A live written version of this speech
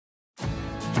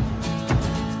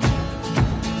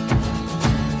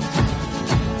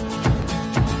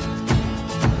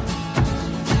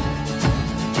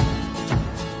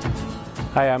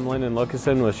Hi, I'm Lyndon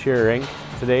Lucasen with Scherer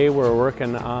Inc. Today we're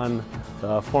working on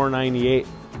the 498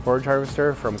 forage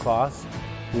harvester from Claas.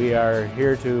 We are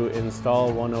here to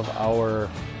install one of our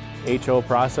HO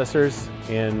processors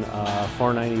in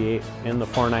the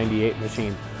 498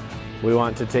 machine. We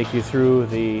want to take you through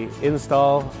the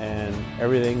install and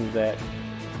everything that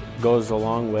goes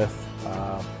along with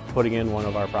putting in one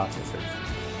of our processors.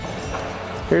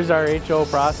 Here's our HO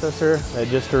processor that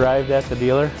just arrived at the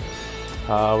dealer.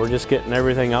 We're just getting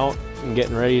everything out and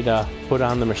getting ready to put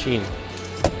on the machine.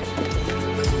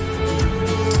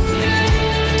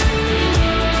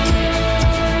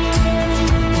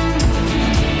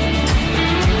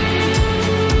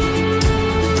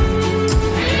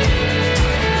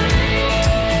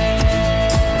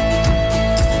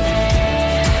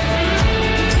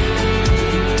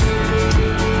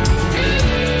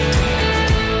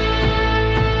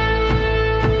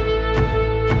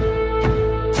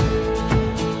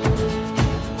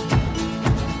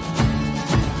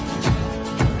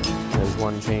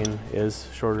 One chain is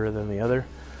shorter than the other.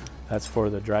 That's for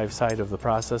the drive side of the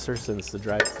processor, since the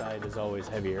drive side is always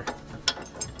heavier.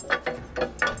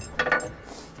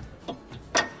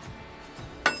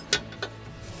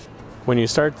 When you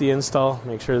start the install,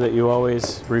 make sure that you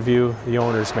always review the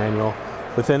owner's manual.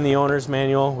 Within the owner's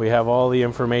manual, we have all the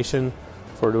information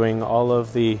for doing all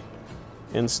of the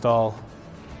install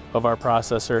of our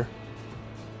processor,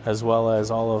 as well as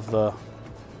all of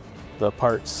the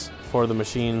parts for the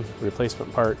machine,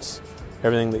 replacement parts,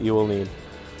 everything that you will need.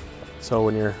 So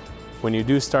when you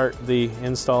do start the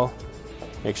install,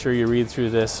 make sure you read through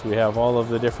this. We have all of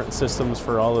the different systems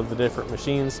for all of the different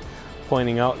machines,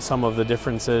 pointing out some of the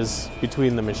differences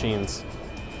between the machines.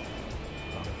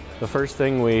 The first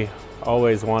thing we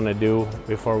always want to do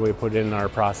before we put in our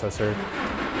processor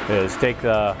is take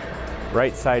the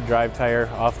right side drive tire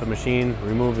off the machine,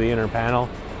 remove the inner panel,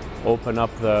 open up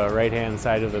the right-hand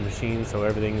side of the machine so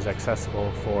everything is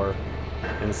accessible for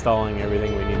installing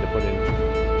everything we need to put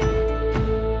in.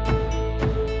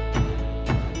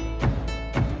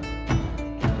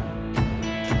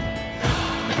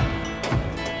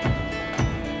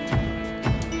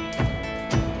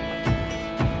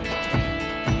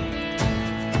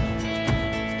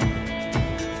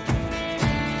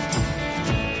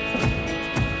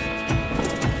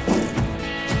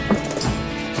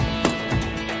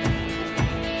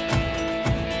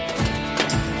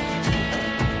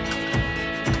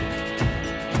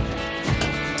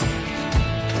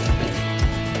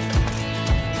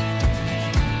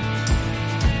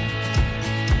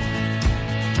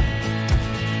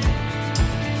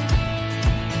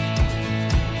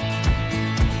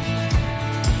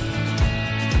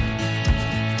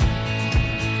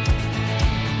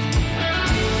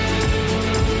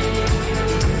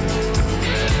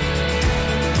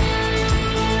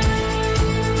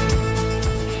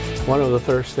 One of the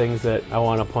first things that I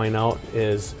want to point out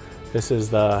is this is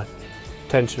the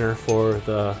tensioner for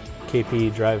the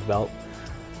KP drive belt,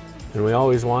 and we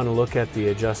always want to look at the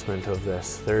adjustment of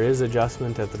this. There is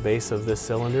adjustment at the base of this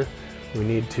cylinder. We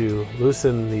need to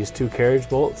loosen these two carriage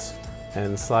bolts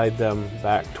and slide them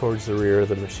back towards the rear of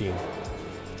the machine.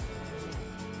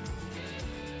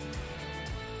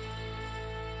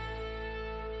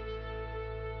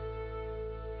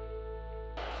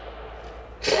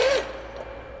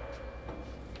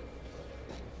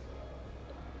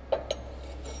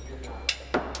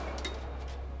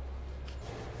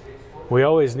 We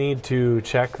always need to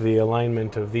check the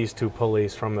alignment of these two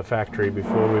pulleys from the factory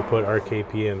before we put our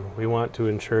KP in. We want to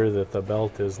ensure that the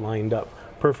belt is lined up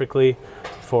perfectly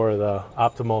for the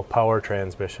optimal power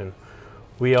transmission.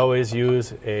 We always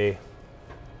use a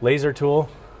laser tool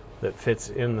that fits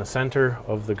in the center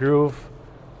of the groove,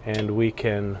 and we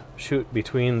can shoot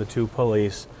between the two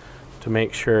pulleys to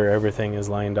make sure everything is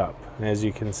lined up. And as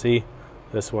you can see,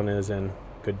 this one is in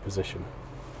good position.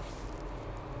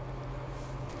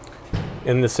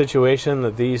 In the situation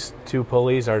that these two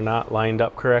pulleys are not lined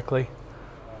up correctly,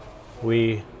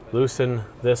 we loosen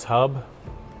this hub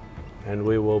and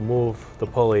we will move the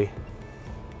pulley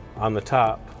on the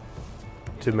top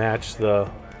to match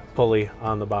the pulley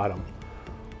on the bottom.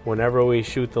 Whenever we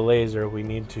shoot the laser, we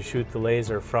need to shoot the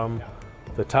laser from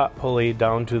the top pulley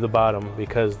down to the bottom,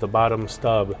 because the bottom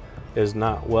stub is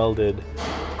not welded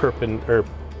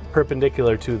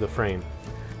perpendicular to the frame.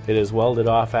 It is welded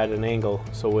off at an angle,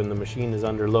 so when the machine is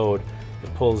under load,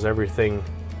 it pulls everything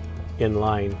in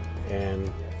line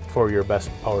and for your best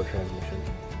power transmission.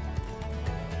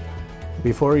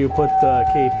 Before you put the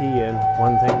KP in,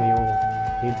 one thing you'll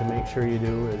need to make sure you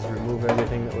do is remove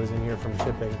everything that was in here from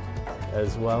shipping,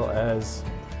 as well as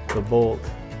the bolt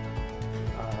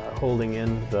holding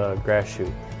in the grass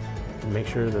chute. Make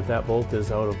sure that that bolt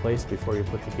is out of place before you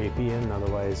put the KP in,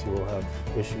 otherwise you will have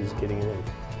issues getting it in.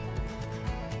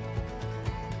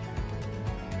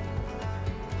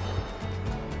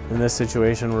 In this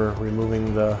situation, we're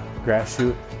removing the grass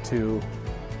chute to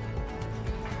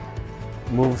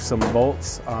move some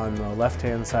bolts on the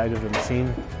left-hand side of the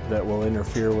machine that will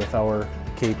interfere with our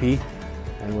KP,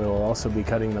 and we will also be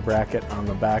cutting the bracket on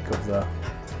the back of the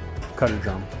cutter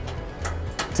drum.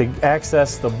 To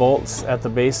access the bolts at the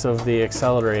base of the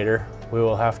accelerator, we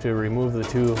will have to remove the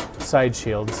two side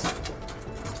shields.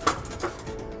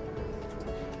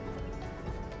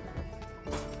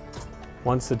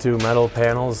 Once the two metal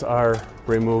panels are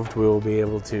removed, we will be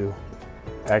able to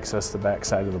access the back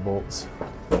side of the bolts.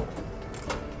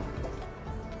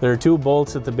 There are two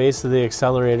bolts at the base of the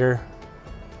accelerator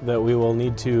that we will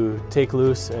need to take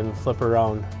loose and flip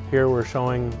around. Here we're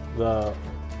showing the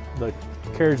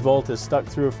carriage bolt is stuck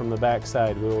through from the back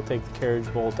side. We will take the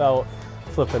carriage bolt out,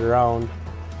 flip it around,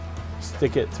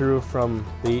 stick it through from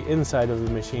the inside of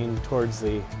the machine towards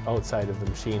the outside of the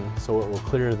machine, so it will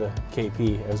clear the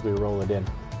KP as we roll it in.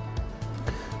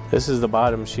 This is the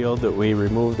bottom shield that we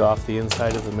removed off the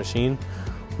inside of the machine.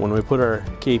 When we put our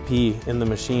KP in the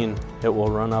machine, it will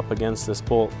run up against this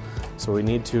bolt. So we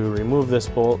need to remove this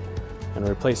bolt and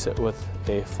replace it with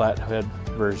a flathead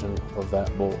version of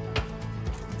that bolt.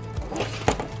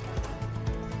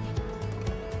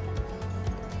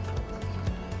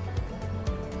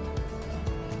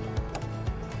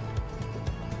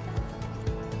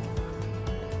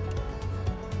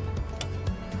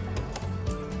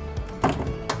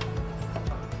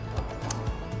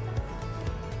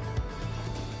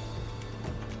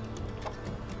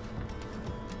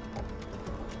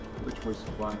 Which we're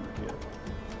supplying the kit.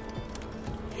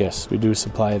 Yes, we do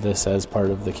supply this as part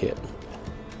of the kit.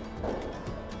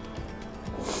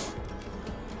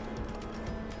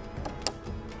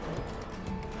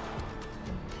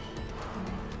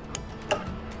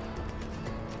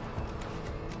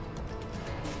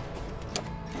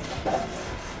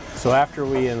 So after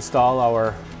we install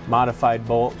our modified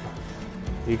bolt,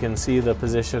 you can see the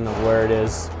position of where it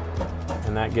is,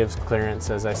 and that gives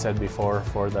clearance, as I said before,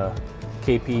 for the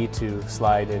KP to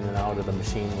slide in and out of the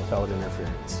machine without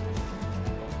interference.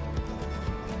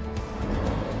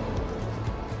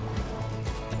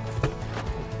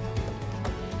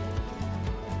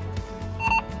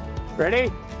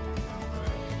 Ready?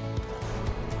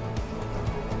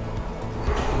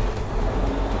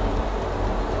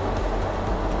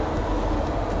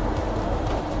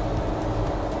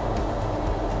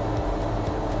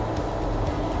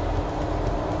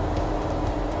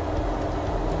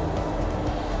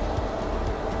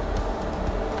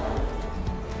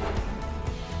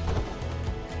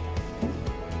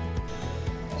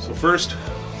 So first,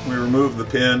 we remove the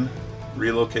pin,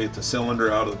 relocate the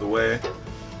cylinder out of the way.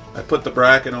 I put the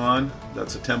bracket on.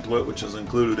 That's a template which is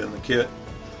included in the kit.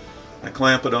 I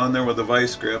clamp it on there with a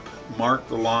vice grip, mark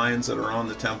the lines that are on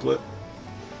the template.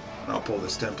 I'll pull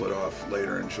this template off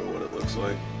later and show what it looks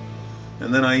like.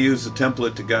 And then I use the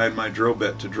template to guide my drill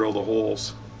bit to drill the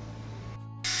holes.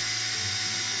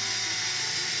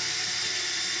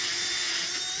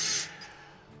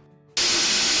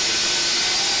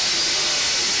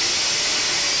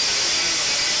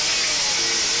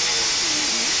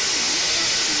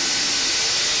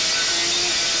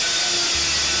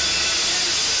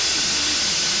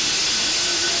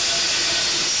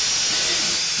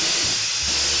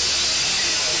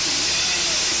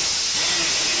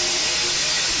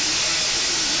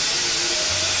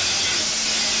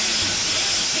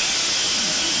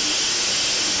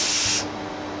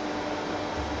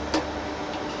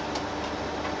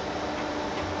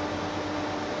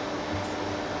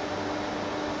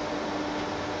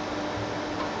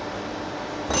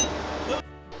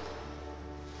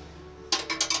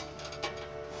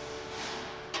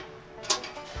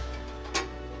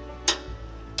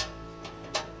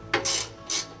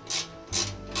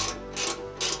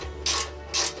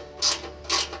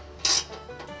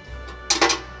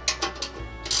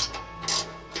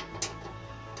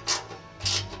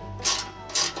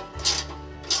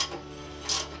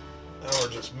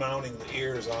 Just mounting the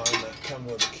ears on that come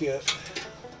with the kit.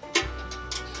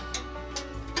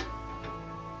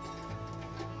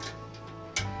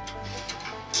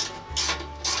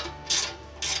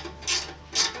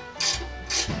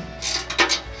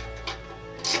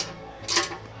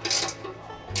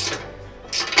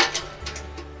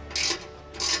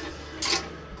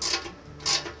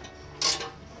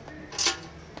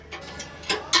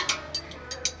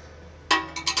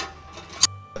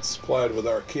 That's supplied with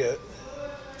our kit.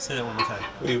 Say that one more time.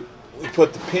 We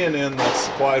put the pin in that's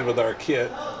supplied with our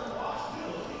kit.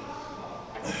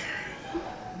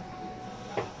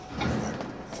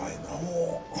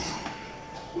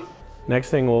 Next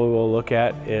thing we'll look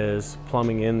at is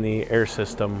plumbing in the air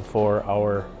system for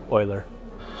our oiler.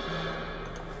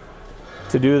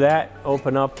 To do that,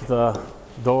 open up the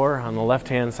door on the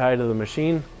left-hand side of the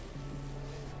machine,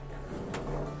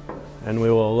 and we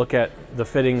will look at the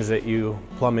fittings that you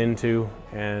plumb into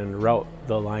and route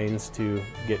the lines to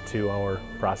get to our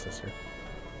processor.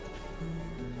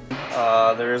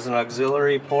 There is an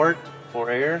auxiliary port for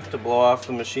air to blow off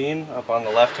the machine up on the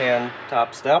left-hand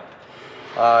top step.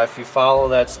 If you follow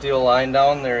that steel line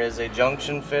down, there is a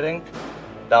junction fitting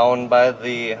down by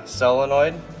the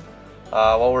solenoid.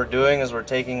 What we're doing is we're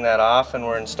taking that off and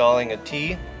we're installing a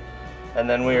T, and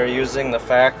then we are using the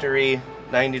factory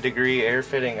 90-degree air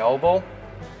fitting elbow,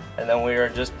 and then we are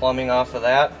just plumbing off of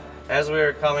that. As we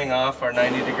are coming off our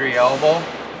 90-degree elbow,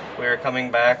 we are coming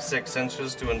back 6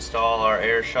 inches to install our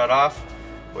air shutoff.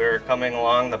 We are coming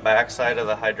along the back side of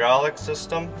the hydraulic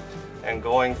system and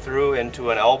going through into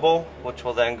an elbow, which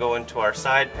will then go into our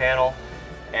side panel,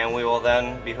 and we will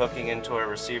then be hooking into our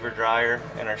receiver dryer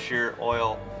and our shear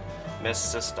oil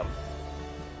mist system.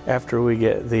 After we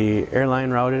get the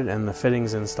airline routed and the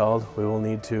fittings installed, we will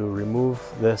need to remove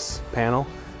this panel,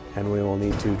 and we will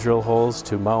need to drill holes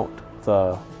to mount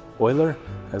the oiler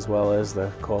as well as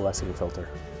the coalescing filter.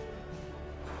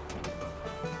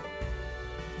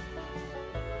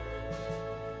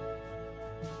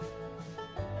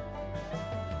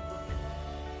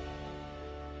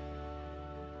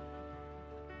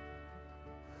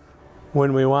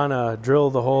 When we want to drill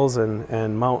the holes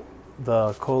and mount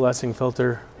the coalescing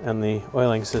filter and the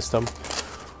oiling system,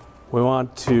 we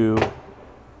want to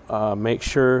make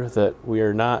sure that we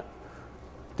are not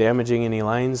damaging any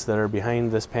lines that are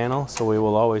behind this panel, so we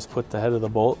will always put the head of the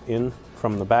bolt in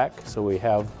from the back so we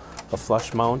have a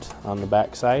flush mount on the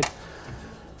back side.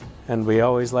 And we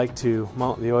always like to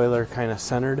mount the oiler kind of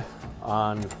centered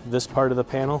on this part of the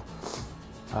panel,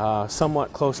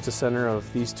 somewhat close to center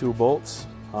of these two bolts.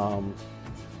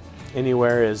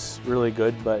 Anywhere is really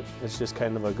good, but it's just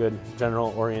kind of a good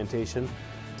general orientation.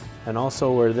 And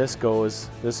also where this goes,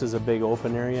 this is a big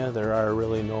open area. There are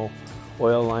really no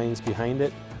oil lines behind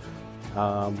it.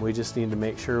 We just need to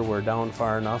make sure we're down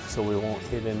far enough so we won't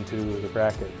hit into the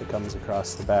bracket that comes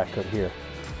across the back of here.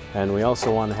 And we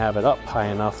also want to have it up high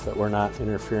enough that we're not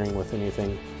interfering with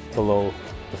anything below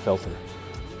the filter.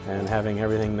 And having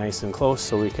everything nice and close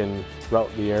so we can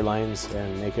route the air lines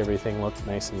and make everything look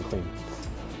nice and clean.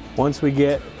 Once we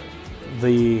get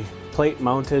the plate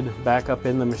mounted back up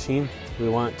in the machine, we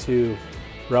want to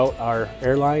route our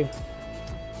airline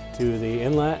to the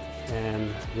inlet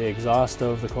and the exhaust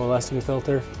of the coalescing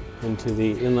filter into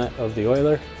the inlet of the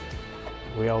oiler.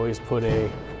 We always put a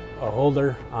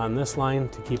holder on this line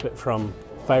to keep it from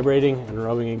vibrating and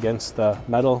rubbing against the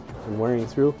metal and wearing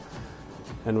through.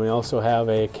 And we also have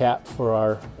a cap for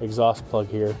our exhaust plug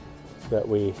here that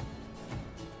we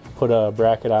put a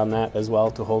bracket on that as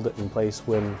well to hold it in place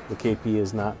when the KP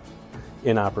is not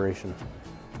in operation.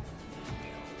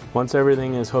 Once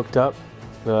everything is hooked up,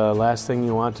 the last thing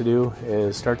you want to do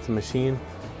is start the machine.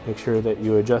 Make sure that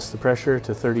you adjust the pressure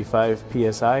to 35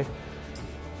 psi.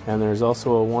 And there's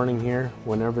also a warning here,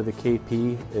 whenever the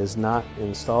KP is not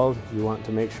installed, you want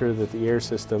to make sure that the air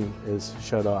system is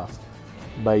shut off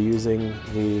by using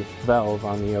the valve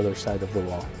on the other side of the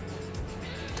wall.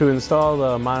 To install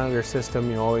the monitor system,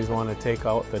 you always want to take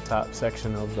out the top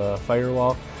section of the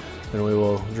firewall, and we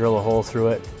will drill a hole through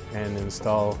it and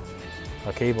install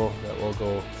a cable that will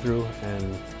go through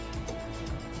and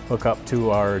hook up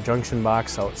to our junction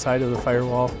box outside of the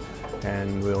firewall,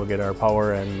 and we'll get our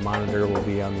power and monitor will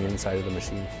be on the inside of the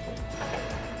machine.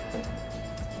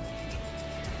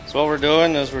 So what we're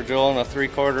doing is we're drilling a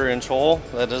 3/4 inch hole.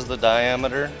 That is the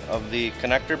diameter of the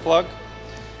connector plug.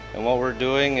 And what we're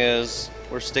doing is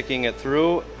we're sticking it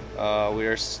through.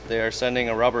 They are sending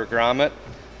a rubber grommet,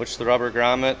 which the rubber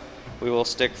grommet we will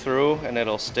stick through, and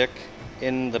it'll stick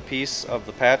in the piece of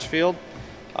the patch field.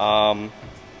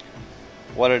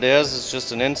 What it is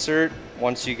just an insert.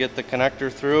 Once you get the connector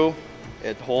through,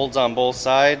 it holds on both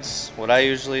sides. What I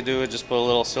usually do is just put a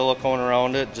little silicone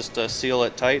around it just to seal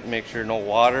it tight and make sure no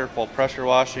water, while pressure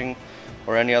washing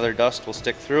or any other dust will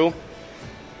stick through.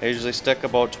 I usually stick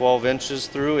about 12 inches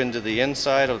through into the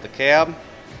inside of the cab,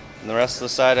 and the rest of the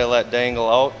side I let dangle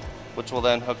out, which will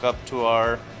then hook up to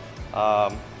our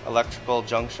electrical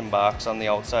junction box on the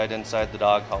outside inside the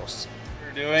doghouse.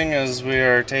 What we're doing is we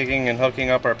are taking and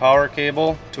hooking up our power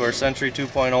cable to our Century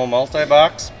 2.0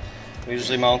 multi-box. We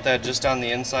usually mount that just on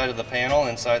the inside of the panel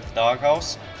inside the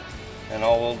doghouse, and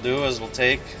all we'll do is we'll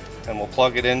take and we'll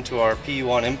plug it into our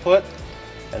P1 input,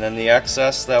 and then the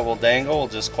excess that will dangle will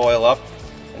just coil up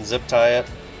and zip tie it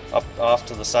up off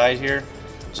to the side here,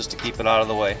 just to keep it out of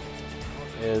the way.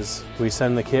 Is we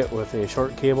send the kit with a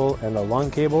short cable and a long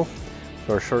cable.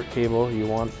 Your short cable you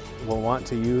will want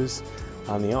to use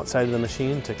on the outside of the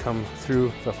machine to come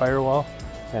through the firewall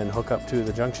and hook up to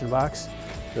the junction box.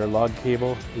 Your long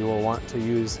cable you will want to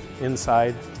use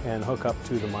inside and hook up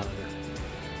to the monitor.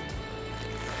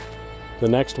 The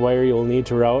next wire you'll need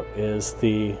to route is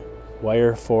the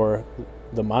wire for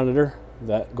the monitor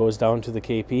that goes down to the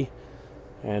KP,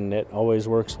 and it always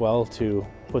works well to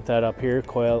put that up here,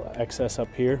 coil excess up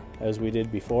here as we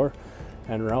did before,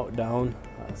 and route down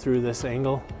through this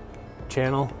angle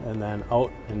channel and then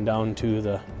out and down to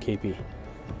the KP.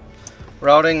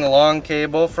 Routing the long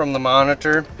cable from the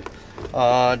monitor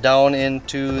down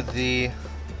into the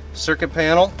circuit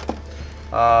panel,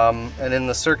 and in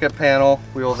the circuit panel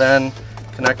we will then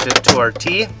connect it to our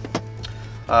T.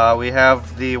 We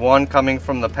have the one coming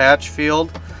from the patch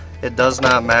field. It does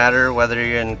not matter whether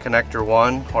you're in connector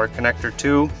 1 or connector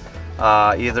 2.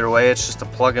 Either way, it's just a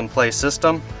plug and play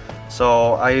system.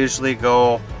 So I usually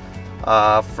go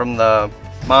from the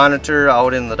monitor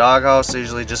out in the doghouse, I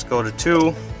usually just go to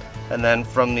 2, and then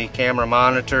from the camera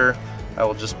monitor I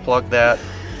will just plug that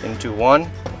into 1.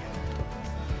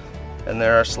 And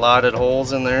there are slotted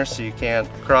holes in there so you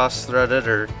can't cross thread it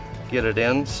or get it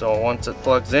in. So once it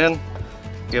plugs in,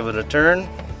 give it a turn,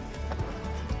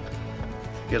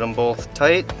 get them both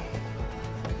tight,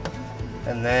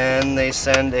 and then they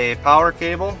send a power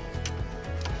cable.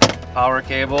 Power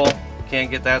cable, can't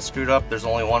get that screwed up, there's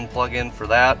only one plug-in for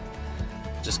that.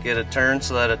 Just get it turned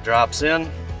so that it drops in,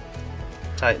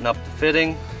 tighten up the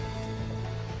fitting,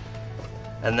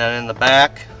 and then in the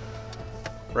back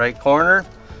right corner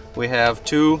we have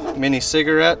 2 mini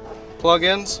cigarette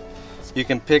plug-ins. You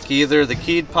can pick either the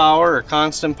keyed power or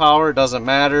constant power, it doesn't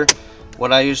matter.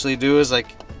 What I usually do is I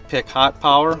pick hot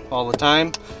power all the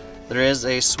time. There is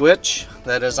a switch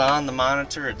that is on the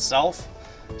monitor itself,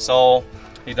 so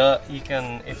he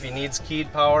can, if he needs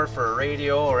keyed power for a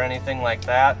radio or anything like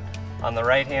that, on the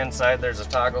right hand side there's a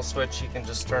toggle switch. He can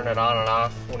just turn it on and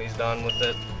off when he's done with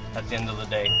it at the end of the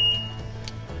day.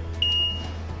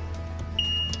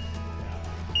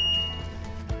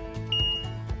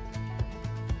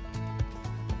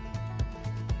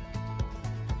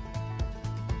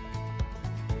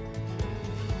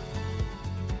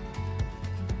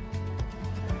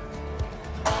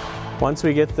 Once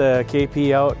we get the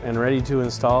KP out and ready to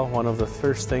install, one of the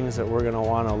first things that we're going to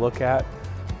want to look at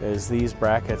is these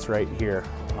brackets right here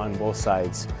on both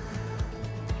sides.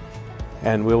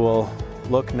 And we will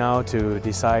look now to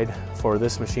decide for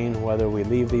this machine whether we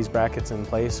leave these brackets in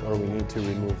place or we need to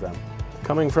remove them.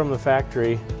 Coming from the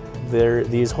factory,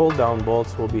 these hold down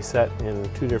bolts will be set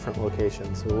in 2 different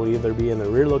locations. It will either be in the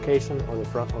rear location or the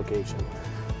front location.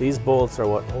 These bolts are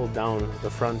what hold down the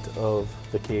front of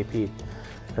the KP.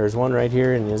 There's one right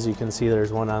here, and as you can see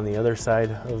there's one on the other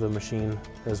side of the machine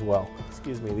as well.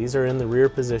 Excuse me, these are in the rear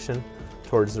position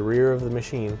towards the rear of the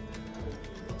machine.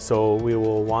 So we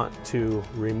will want to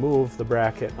remove the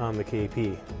bracket on the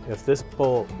KP. If this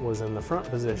bolt was in the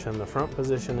front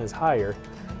position is higher,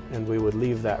 and we would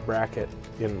leave that bracket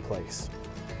in place.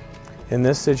 In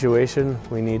this situation,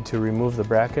 we need to remove the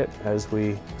bracket. As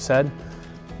we said,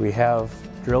 we have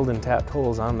drilled and tapped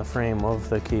holes on the frame of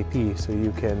the KP, so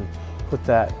you can put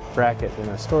that bracket in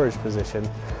a storage position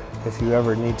if you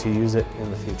ever need to use it in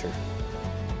the future.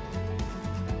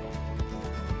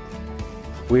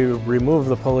 We remove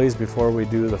the pulleys before we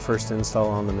do the first install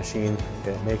on the machine.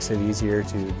 It makes it easier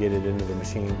to get it into the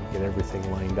machine, get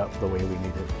everything lined up the way we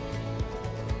need it.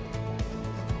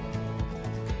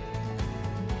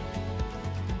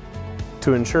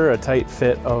 To ensure a tight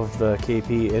fit of the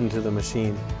KP into the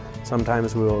machine,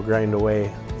 sometimes we will grind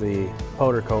away the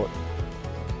powder coat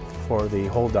for the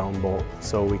hold down bolt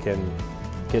so we can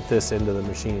get this into the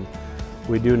machine.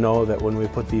 We do know that when we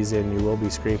put these in, you will be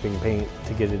scraping paint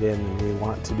to get it in, and we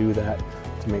want to do that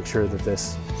to make sure that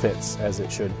this fits as it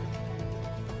should.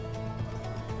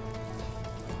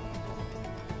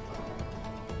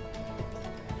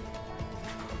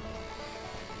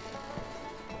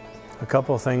 A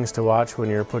couple things to watch when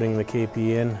you're putting the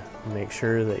KP in. Make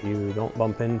sure that you don't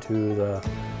bump into the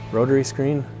rotary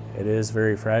screen. It is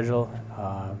very fragile.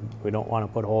 We don't want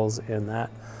to put holes in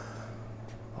that.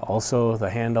 Also, the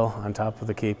handle on top of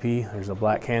the KP, there's a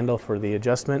black handle for the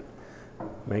adjustment.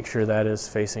 Make sure that is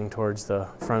facing towards the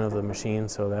front of the machine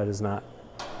so that is not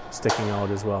sticking out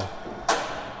as well.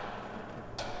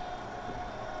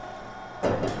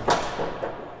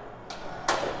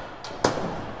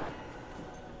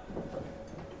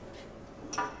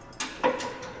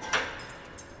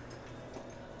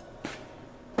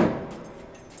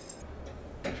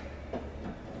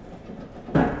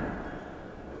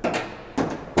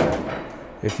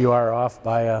 If you are off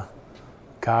by a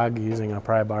cog, using a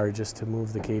pry bar just to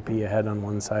move the KP ahead on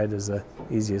one side is the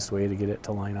easiest way to get it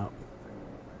to line up.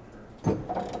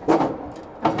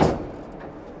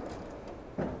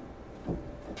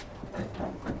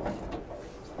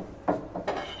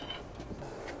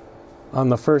 On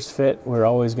the first fit, we're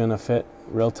always going to fit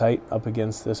real tight up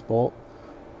against this bolt.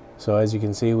 So as you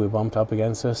can see, we bumped up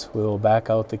against this. We will back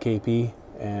out the KP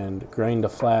and grind a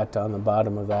flat on the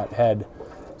bottom of that head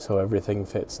so everything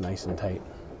fits nice and tight.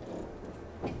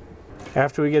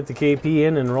 After we get the KP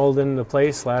in and rolled into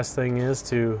place, last thing is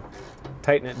to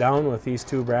tighten it down with these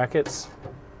two brackets.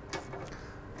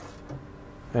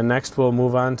 And next we'll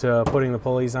move on to putting the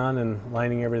pulleys on and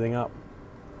lining everything up.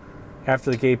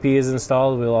 After the KP is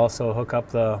installed, we'll also hook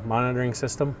up the monitoring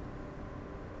system.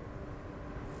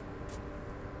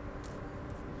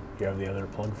 Do you have the other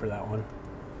plug for that one?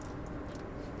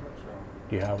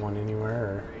 Do you have one anywhere?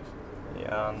 Or?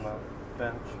 Yeah, on the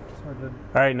bench.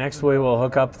 Alright, next we will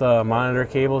hook up the monitor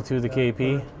cable to the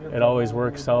KP. It always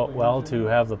works out well to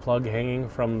have the plug hanging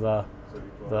from a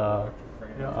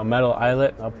metal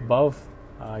eyelet up above.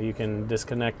 You can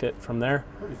disconnect it from there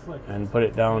and put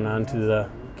it down onto the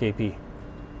KP.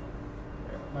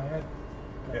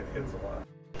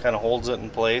 Kind of holds it in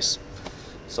place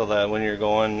so that when you're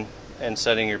going and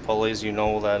setting your pulleys, you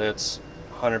know that it's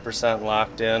 100%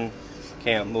 locked in,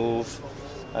 can't move,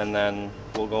 and then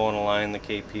we'll go and align the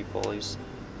KP pulleys.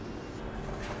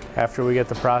 After we get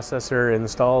the processor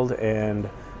installed and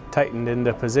tightened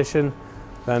into position,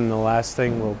 then the last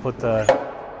thing we'll put the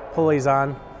pulleys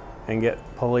on and get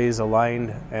pulleys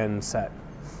aligned and set.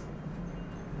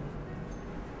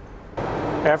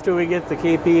 After we get the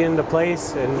KP into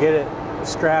place and get it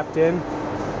strapped in,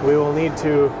 we will need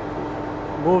to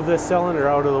move this cylinder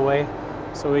out of the way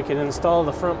so we can install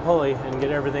the front pulley and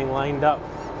get everything lined up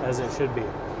as it should be.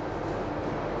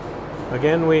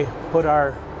 Again, we put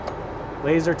our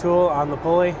laser tool on the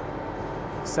pulley,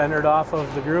 centered off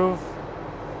of the groove.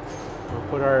 We'll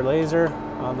put our laser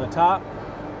on the top,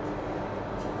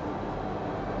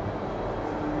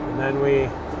 and then we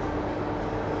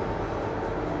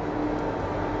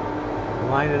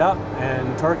line it up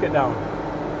and torque it down.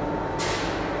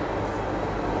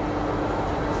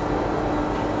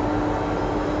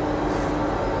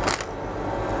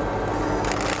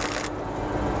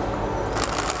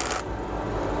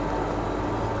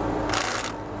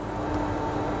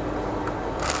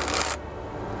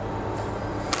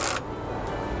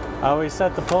 I always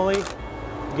set the pulley,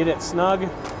 get it snug,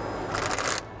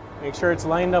 make sure it's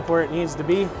lined up where it needs to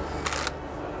be.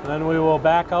 Then we will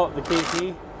back out the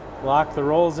KP, lock the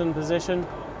rolls in position,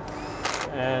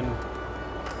 and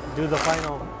do the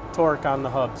final torque on the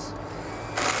hubs.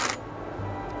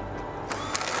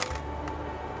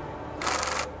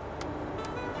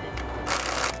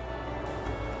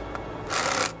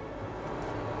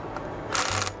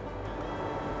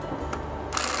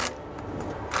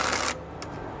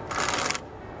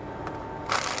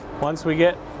 Once we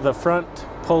get the front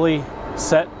pulley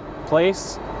set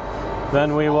place,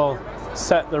 then we will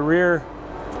set the rear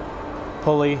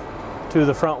pulley to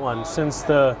the front one. Since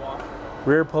the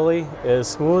rear pulley is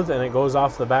smooth and it goes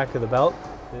off the back of the belt,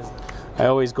 I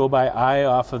always go by eye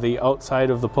off of the outside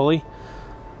of the pulley.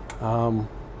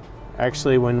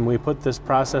 Actually, when we put this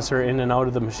processor in and out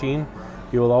of the machine,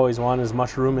 you will always want as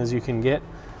much room as you can get.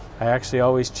 I actually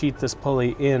always cheat this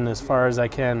pulley in as far as I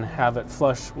can, have it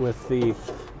flush with the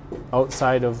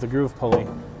outside of the groove pulley,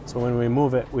 so when we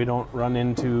move it, we don't run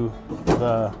into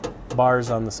the bars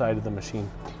on the side of the machine.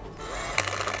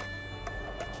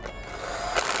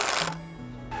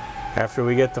 After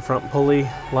we get the front pulley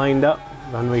lined up,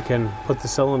 then we can put the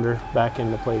cylinder back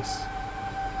into place.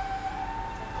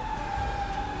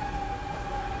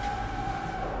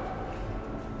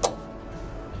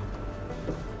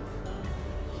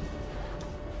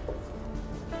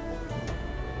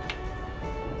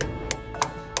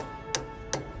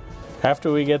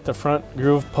 After we get the front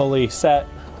groove pulley set,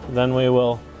 then we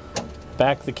will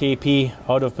back the KP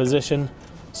out of position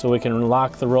so we can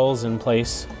lock the rolls in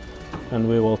place, and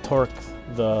we will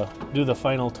do the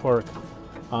final torque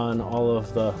on all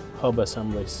of the hub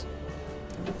assemblies.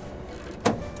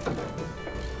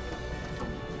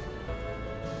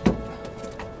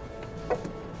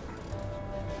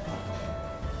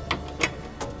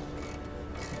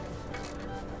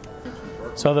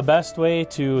 So the best way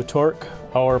to torque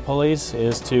our pulleys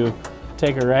is to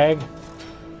take a rag,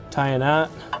 tie a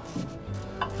knot,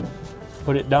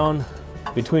 put it down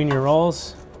between your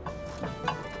rolls,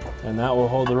 and that will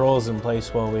hold the rolls in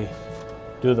place while we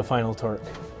do the final torque.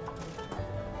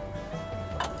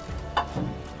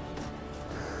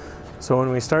 So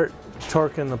when we start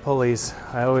torquing the pulleys,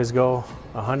 I always go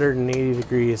 180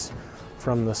 degrees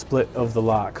from the split of the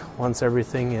lock once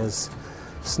everything is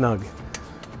snug.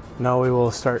 Now we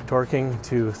will start torquing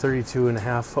to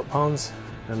 32.5 foot-pounds,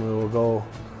 and we will go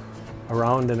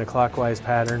around in a clockwise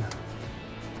pattern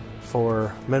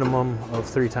for minimum of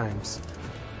 3 times.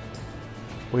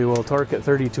 We will torque at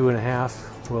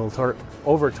 32.5. We'll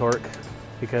over torque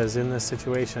because in this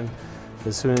situation,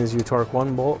 as soon as you torque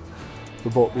one bolt, the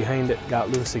bolt behind it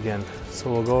got loose again.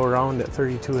 So we'll go around at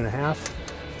 32.5,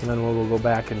 and then we'll go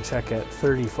back and check at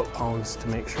 30 foot-pounds to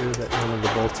make sure that none of the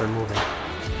bolts are moving.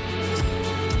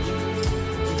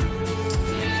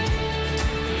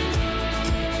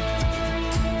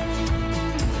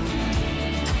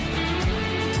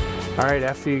 All right,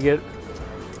 after you get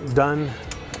done,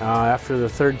 after the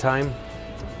 3rd time,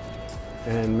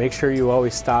 and make sure you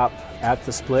always stop at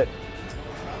the split,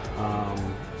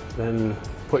 then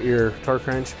put your torque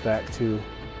wrench back to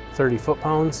 30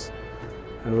 foot-pounds,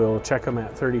 and we'll check them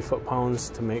at 30 foot-pounds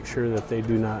to make sure that they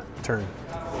do not turn.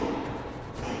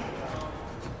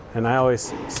 And I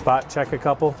always spot check a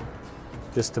couple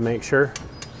just to make sure,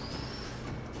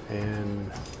 and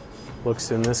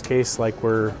looks in this case like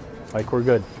we're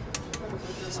good.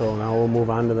 So now we'll move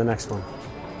on to the next one.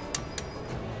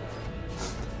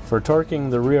 For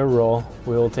torquing the rear roll,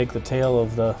 we'll take the tail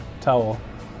of the towel,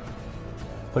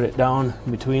 put it down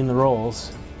between the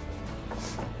rolls,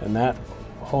 and that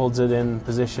holds it in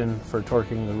position for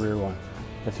torquing the rear one.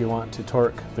 If you want to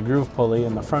torque the groove pulley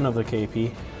in the front of the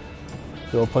KP,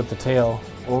 you'll put the tail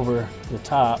over the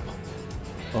top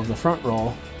of the front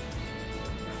roll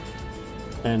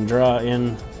and draw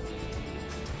in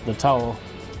the towel,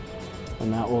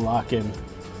 and that will lock in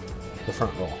the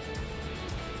front roll.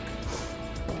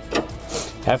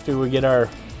 After we get our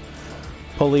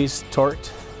pulleys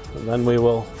torqued, then we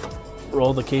will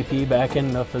roll the KP back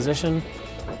into position.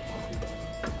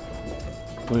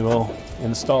 We will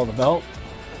install the belt,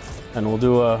 and we'll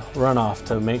do a runoff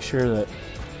to make sure that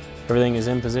everything is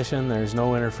in position, there's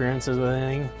no interferences with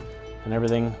anything, and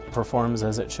everything performs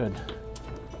as it should.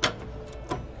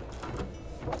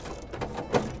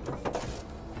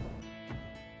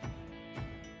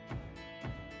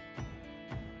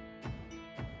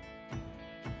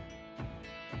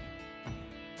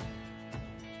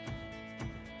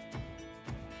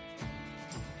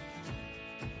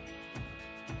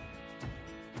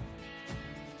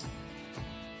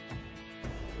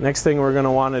 Next thing we're going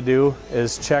to want to do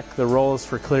is check the rolls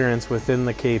for clearance within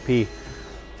the KP.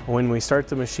 When we start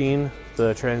the machine,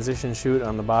 the transition chute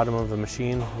on the bottom of the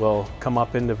machine will come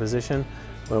up into position.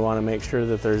 We want to make sure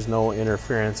that there's no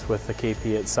interference with the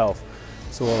KP itself.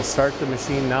 So we'll start the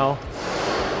machine now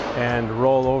and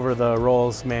roll over the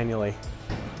rolls manually.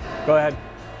 Go ahead.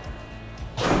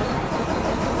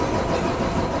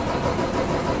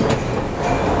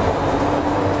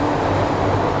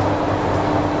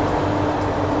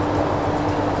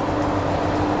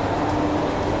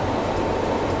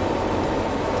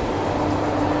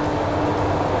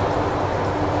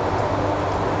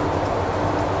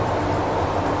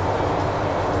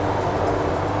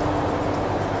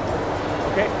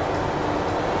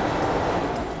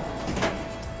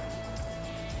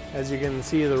 As you can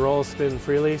see, the rolls spin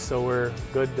freely, so we're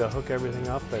good to hook everything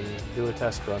up and do a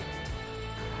test run.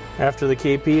 After the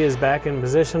KP is back in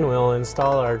position, we'll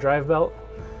install our drive belt.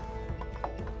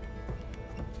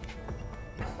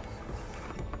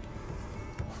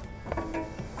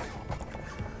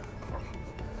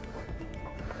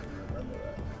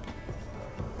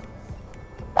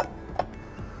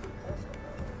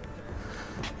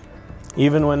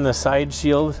 Even when the side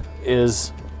shield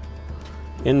is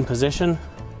in position,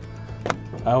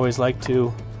 I always like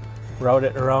to route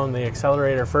it around the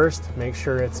accelerator first, make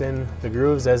sure it's in the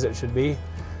grooves as it should be,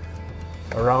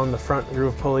 around the front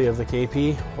groove pulley of the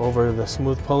KP, over the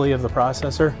smooth pulley of the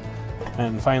processor,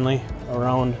 and finally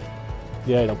around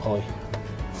the idle pulley.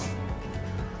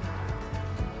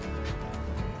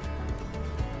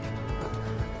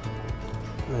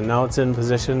 And now it's in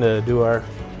position to do our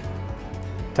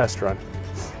test run.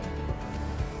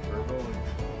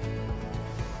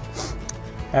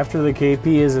 After the KP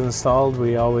is installed,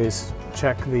 we always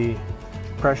check the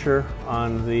pressure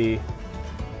on the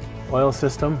oil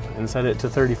system and set it to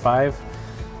 35,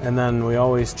 and then we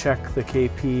always check the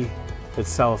KP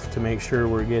itself to make sure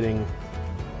we're getting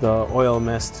the oil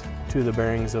mist to the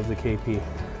bearings of the KP.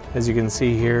 As you can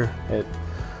see here, it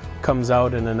comes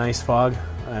out in a nice fog,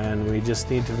 and we just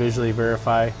need to visually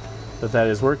verify that that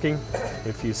is working.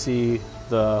 If you see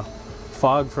the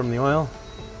fog from the oil,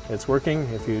 it's working.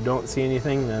 If you don't see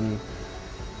anything, then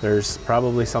there's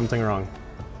probably something wrong.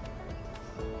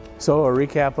 So a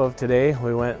recap of today,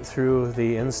 we went through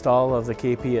the install of the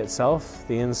KP itself,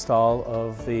 the install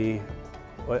of the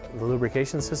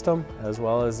lubrication system, as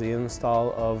well as the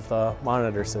install of the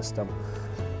monitor system.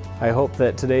 I hope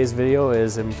that today's video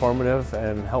is informative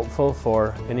and helpful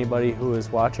for anybody who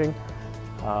is watching.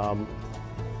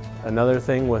 Another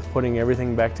thing with putting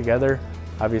everything back together,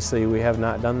 obviously we have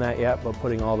not done that yet, but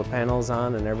putting all the panels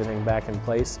on and everything back in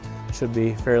place should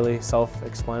be fairly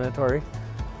self-explanatory.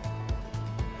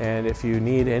 And if you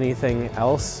need anything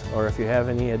else, or if you have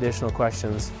any additional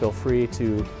questions, feel free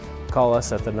to call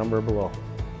us at the number below.